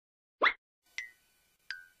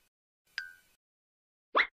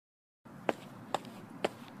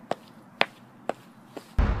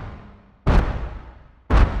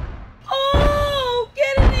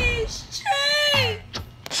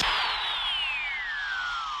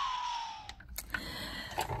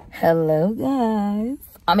Hello, guys.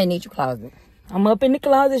 I'm in Nietzsche's closet. I'm up in the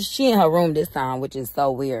closet. She in her room this time, which is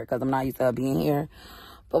so weird because I'm not used to her being here.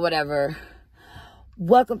 But whatever.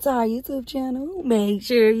 Welcome to our YouTube channel. Make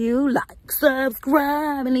sure you like,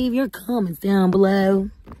 subscribe, and leave your comments down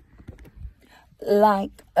below.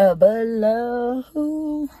 Like below.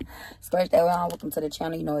 Scratch that one. Welcome to the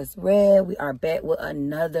channel. You know it's red. We are back with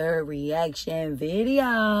another reaction video.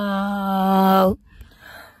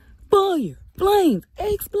 Fire, flames,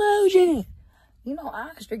 explosion. You know,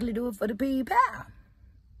 I strictly do it for the people.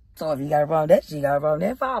 So if you got a problem with that, she got a problem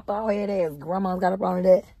with that. Fall head ass grandma's got a problem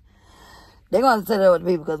with that. They're going to tell that with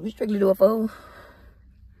the people because we strictly do it for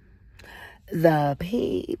the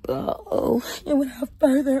people. And without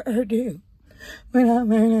further ado,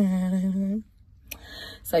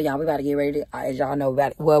 so y'all, we about to get ready to, as y'all know,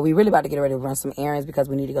 we really about to get ready to run some errands because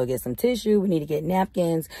we need to go get some tissue. We need to get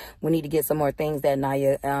napkins. We need to get some more things that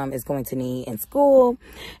Naya is going to need in school.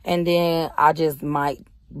 And then I just might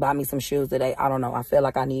buy me some shoes today. I don't know. I feel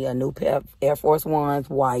like I need a new pair of Air Force Ones,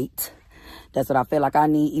 white. That's what I feel like I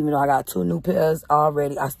need, even though I got 2 new pairs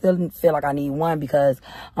already. I still feel like I need one because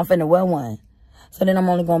I'm finna wear one. So then I'm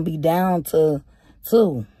only going to be down to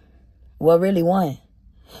 2. Well, really 1.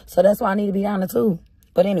 So that's why I need to be down to 2.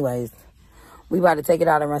 But anyways, we about to take it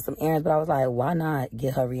out and run some errands. But I was like, why not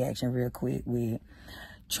get her reaction real quick with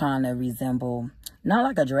trying to resemble, not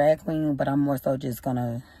like a drag queen, but I'm more so just going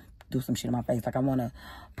to do some shit in my face. Like I want to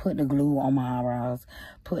put the glue on my eyebrows,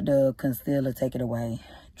 put the concealer, take it away,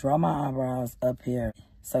 draw my eyebrows up here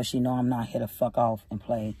so she know I'm not here to fuck off and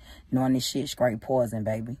play. Knowing this shit straight poison,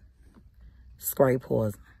 baby. Straight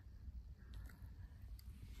poison.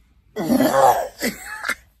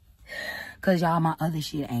 Cause y'all, my other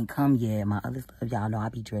shit ain't come yet. My other stuff, y'all know I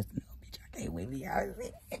be dressing up. Bitch, I can't wait for y'all.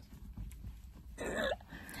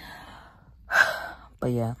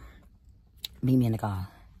 But yeah, meet me in the car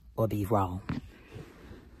or be raw.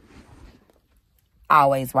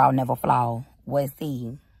 Always raw, never flaw. What's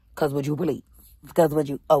see? Cause would you believe? Cause would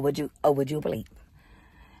you believe?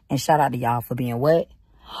 And shout out to y'all for being what?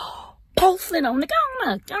 Posting on the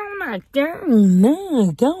corner.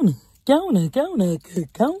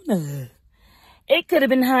 It could have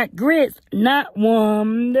been hot grits, not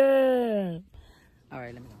warmed up. All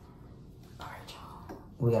right, let me go. All right, y'all.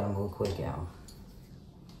 We gotta move quick, y'all.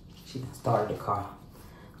 She done started the car.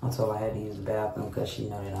 I told her I had to use the bathroom because she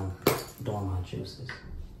know that I'm doing my juices.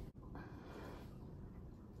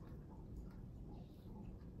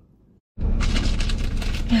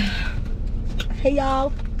 Hey,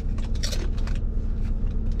 y'all.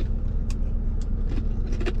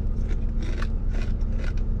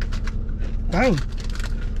 Dang.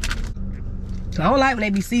 So I don't like when they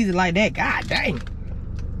be seasoned like that. God dang.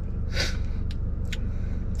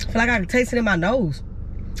 I feel like I can taste it in my nose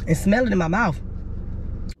and smell it in my mouth.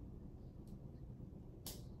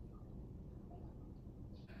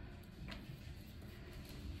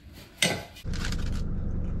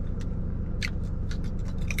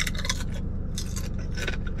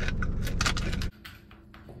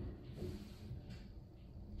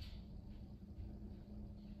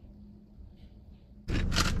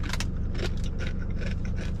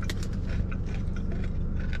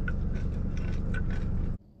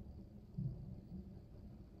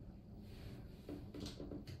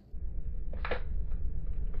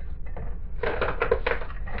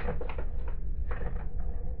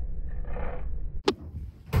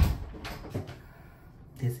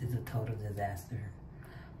 This is a total disaster,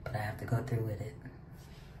 but I have to go through with it.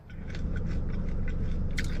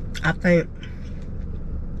 I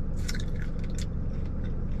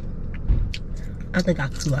think I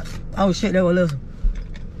could. Oh shit, they were listening.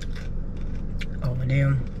 Oh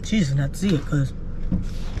damn, she just didn't have to see it because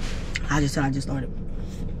I just started.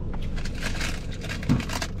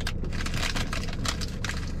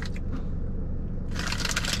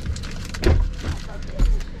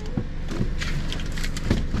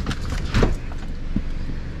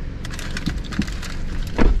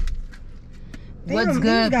 What's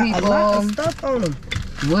good, people? A lot of stuff on them.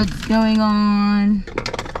 What's going on?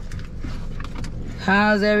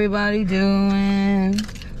 How's everybody doing?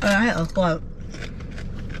 I had a thought.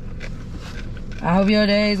 I hope your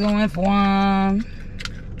day's going fine.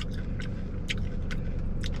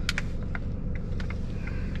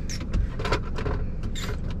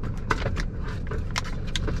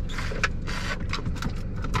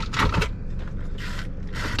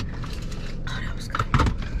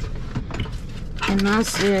 And I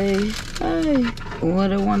say, hey,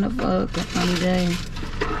 what a wonderful, funny day.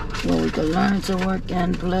 Where we can learn to work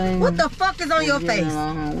and play. What the fuck is on your face?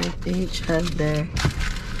 Along with each other.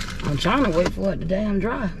 I'm trying to wait for it to damn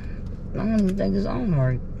dry. I don't even think it's on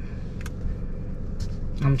right.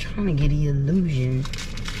 I'm trying to get the illusion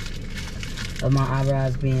of my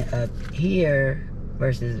eyebrows being up here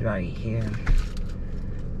versus right here.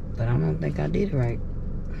 But I don't think I did it right.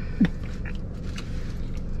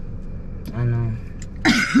 I know.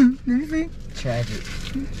 Let me see. Tragic.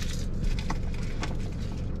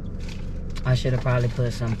 I should have probably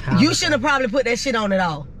put some powder. You should have probably put that shit on at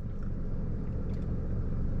all.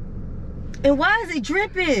 And why is it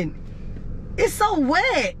dripping? It's so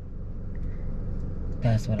wet.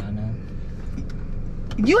 That's what I know.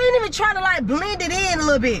 You ain't even trying to like blend it in a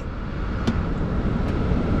little bit.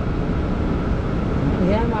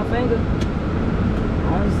 Yeah, my finger.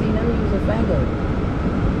 I only see them use a finger.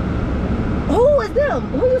 Who is them?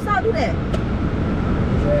 Who you saw do that?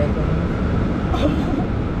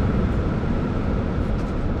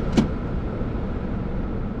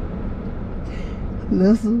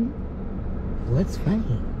 Listen. What's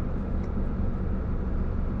funny?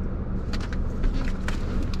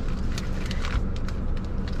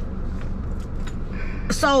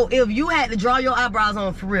 So if you had to draw your eyebrows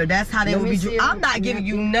on for real, that's how they would be drawn. I'm not giving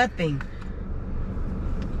you nothing.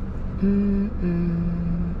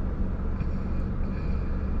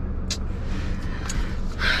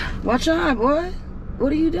 Watch out, boy.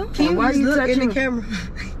 What are you doing? Can you why just are you look touching in the camera?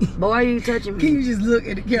 But why are you touching me? Can you just look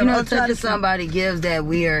at the camera? You know, touching somebody gives that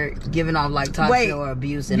we are giving off like toxic or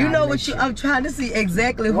abuse. And you know what you? I'm trying to see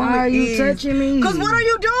exactly who why are you touching me? Cause what are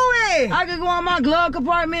you doing? I could go on my glove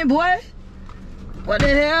compartment, boy. What the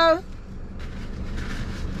hell?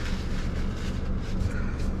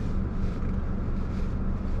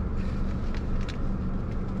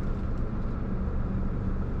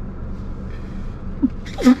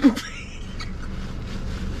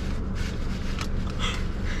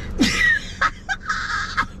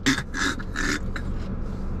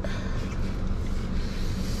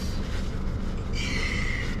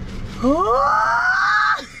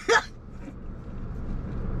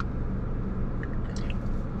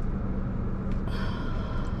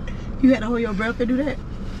 You had to hold your breath to do that?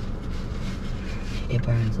 It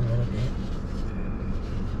burns a little bit.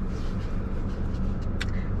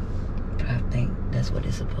 But I think that's what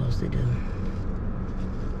it's supposed to do.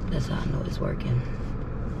 That's how I know it's working.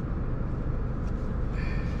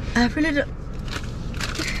 I really do.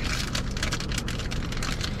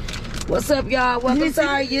 What's up, y'all? Welcome to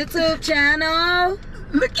our YouTube channel.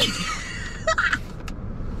 Look at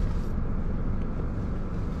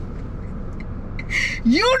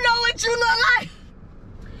you know what you look like?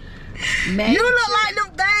 Man, you look like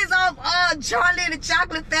them things off Charlie and the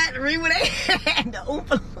Chocolate Factory when they had the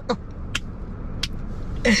Oompa Loompa.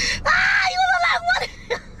 You look like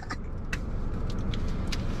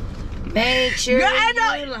what? Make sure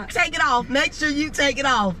Girl, take it off. Make sure you take it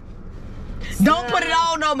off. Don't put it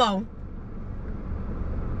on no more.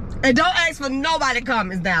 And don't ask for nobody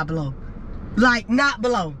comments down below. Like, not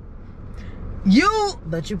below.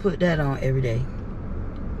 But you put that on every day.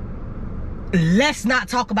 Let's not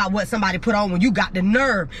talk about what somebody put on when you got the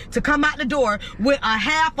nerve to come out the door with a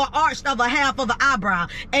half an arch of a half of an eyebrow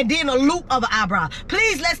and then a loop of an eyebrow.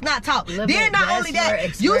 Please, let's not talk. Then not only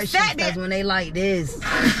that, you sat there. When they like this.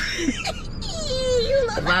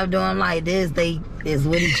 If I'm doing like this, they is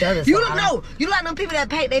with each other. You don't know. You like them people that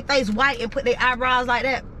paint their face white and put their eyebrows like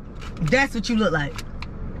that? That's what you look like.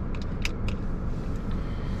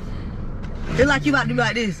 It's like you about to do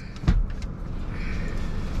like this.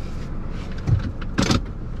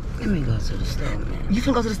 Let me go to the store, man. You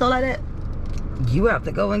finna go to the store like that? You have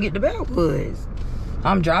to go and get the backwoods.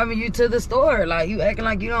 I'm driving you to the store. Like, you acting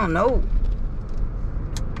like you don't know.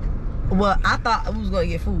 Well, I thought we was gonna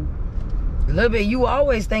get food. A little bit. You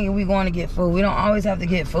always thinking we going to get food. We don't always have to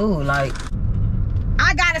get food. Like,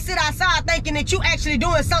 I gotta sit outside thinking that you actually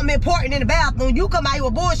doing something important in the bathroom. You come out here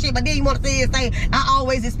with bullshit, but then you want to say this thing. I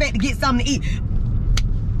always expect to get something to eat.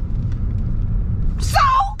 So?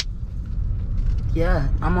 yeah,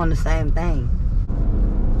 I'm on the same thing.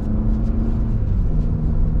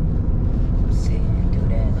 See, do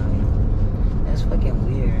that. Like, that's fucking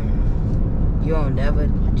weird. You don't never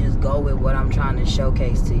just go with what I'm trying to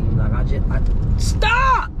showcase to you. Like,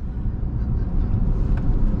 stop!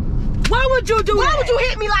 Why would you do that? Why would you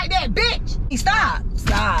hit me like that, bitch? Stop.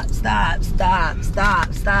 Stop, stop, stop,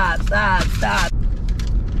 stop, stop, stop, stop.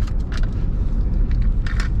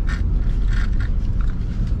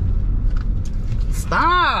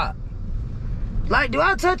 Stop. Like, do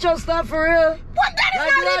I touch your stuff for real? What? That is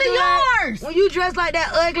Like, not even yours. When you dress like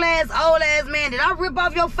that ugly ass, old ass man, did I rip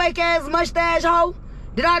off your fake ass mustache, hoe?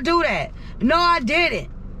 Did I do that? No, I didn't.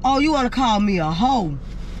 Oh, you want to call me a hoe?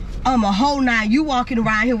 I'm a hoe now. You walking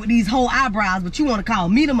around here with these whole eyebrows, but you want to call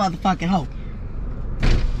me the motherfucking hoe.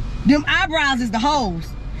 Them eyebrows is the hoes.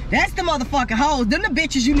 That's the motherfucking hoes. Them the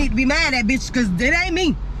bitches you need to be mad at, bitches, because it ain't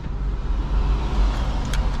me.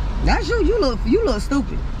 That's you. You look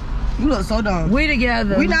stupid. You look so dumb. We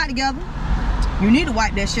together. We not together. You need to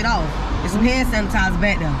wipe that shit off. There's some hand sanitizer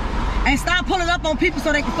back there. And stop pulling up on people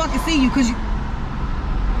so they can fucking see you, because you...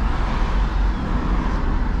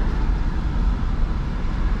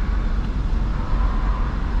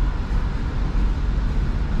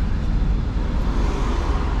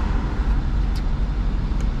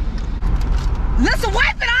 Listen,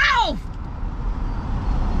 wipe it off!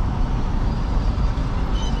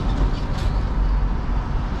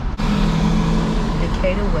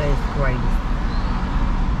 Decatur West great.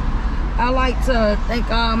 I like to thank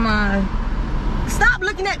all my... Stop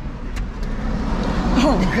looking at...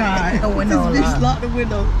 Oh, God. The window this bitch locked the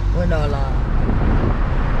window. Window locked.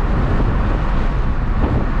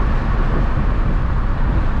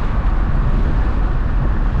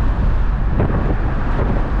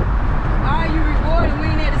 Are you recording? We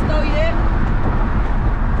ain't at the store yet.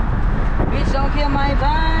 Bitch, don't kill my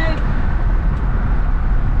vibe.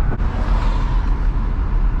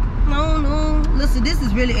 No. Listen, this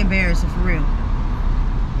is really embarrassing for real.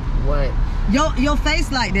 What? Your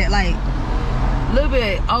face like that, like... Lil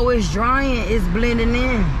Bit, always drying, it's blending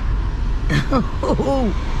in.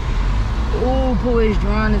 Ooh, Pooh is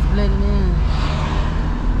drying, it's blending in.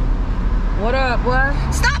 What up, boy?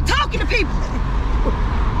 Stop talking to people!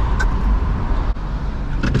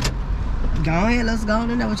 Go ahead, let's go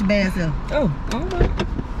in there with your bad self. Oh, okay.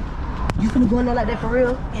 You finna go in there like that for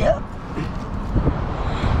real? Yep.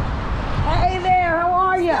 Hey there, how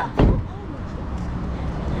are ya?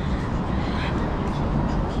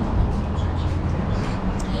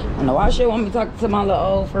 I know why she want me to talk to my little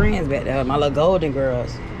old friends back there, my little golden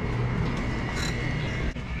girls.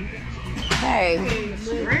 Hey.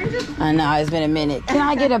 I know, it's been a minute. Can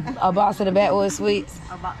I get a box of the Backwood Sweets?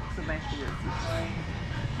 A box of Backwood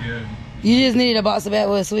Sweets. Yeah. You just needed a box of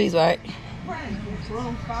Backwood Sweets, right?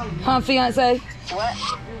 Huh, fiance? What?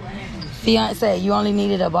 Fiance, you only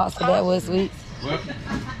needed a box of Backwood Sweets? Well,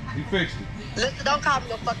 you fixed it. Listen, don't call me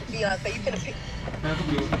no fucking fiance. You finna pick...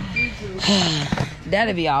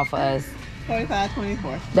 That'll be all for us.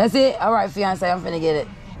 25-24. That's it? All right, fiance, I'm finna get it.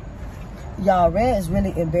 Y'all, Red is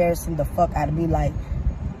really embarrassing the fuck out of me. Like,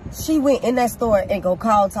 she went in that store and go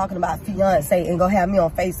call talking about fiance and go have me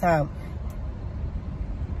on FaceTime.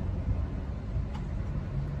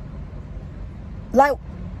 Like,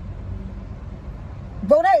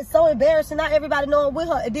 bro, that is so embarrassing. Not everybody know I'm with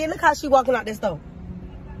her. And then look how she walking out this store.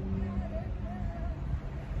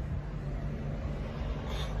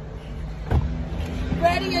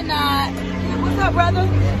 Ready or not? What's up, brother?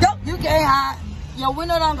 Yo, you can't hide. Your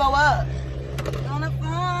window don't go up. Gonna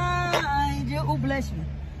find you. Ooh, bless you.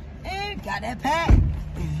 Hey, got that pack.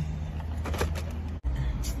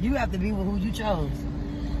 You have to be with who you chose.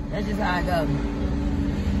 That's just how I go.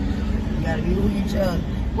 You gotta be with who you chose.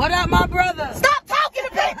 What up, my brother? Stop talking to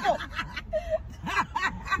people!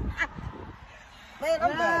 Man,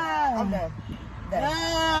 I'm done. I'm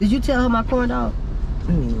done. Did you tell her my corn dog?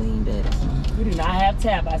 Let me lean back. We do not have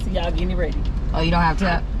tap. I see y'all getting it ready. Oh, you don't have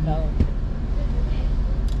tap? No.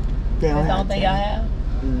 That's the only thing y'all have?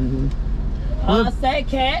 Mm-hmm. Say,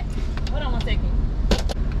 cat. Hold on one second.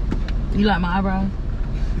 You like my eyebrows?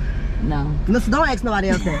 No. Listen, don't ask nobody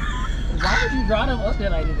else that. Why would you draw them up there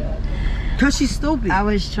like that? Cause she's stupid. I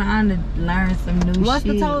was trying to learn some new shit. What's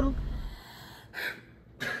the total?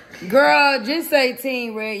 Girl, just say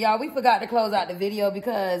Team Red. Y'all, we forgot to close out the video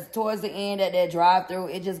because towards the end at that drive-thru,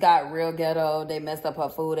 it just got real ghetto. They messed up her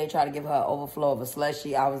food. They tried to give her an overflow of a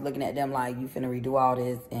slushie. I was looking at them like, you finna redo all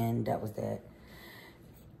this, and that was that.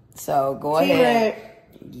 So, go ahead. Red.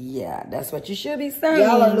 Yeah, that's what you should be saying.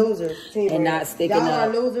 Y'all are losers. Team And Red. not sticking Y'all up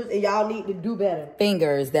are losers, and y'all need to do better.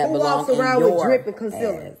 fingers that Who belong walks around in your with drip and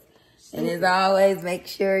concealer? ass. And as always, make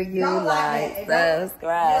sure you Don't like, like that.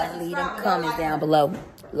 subscribe, leave them comments down below.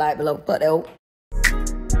 Like below. Fuck that.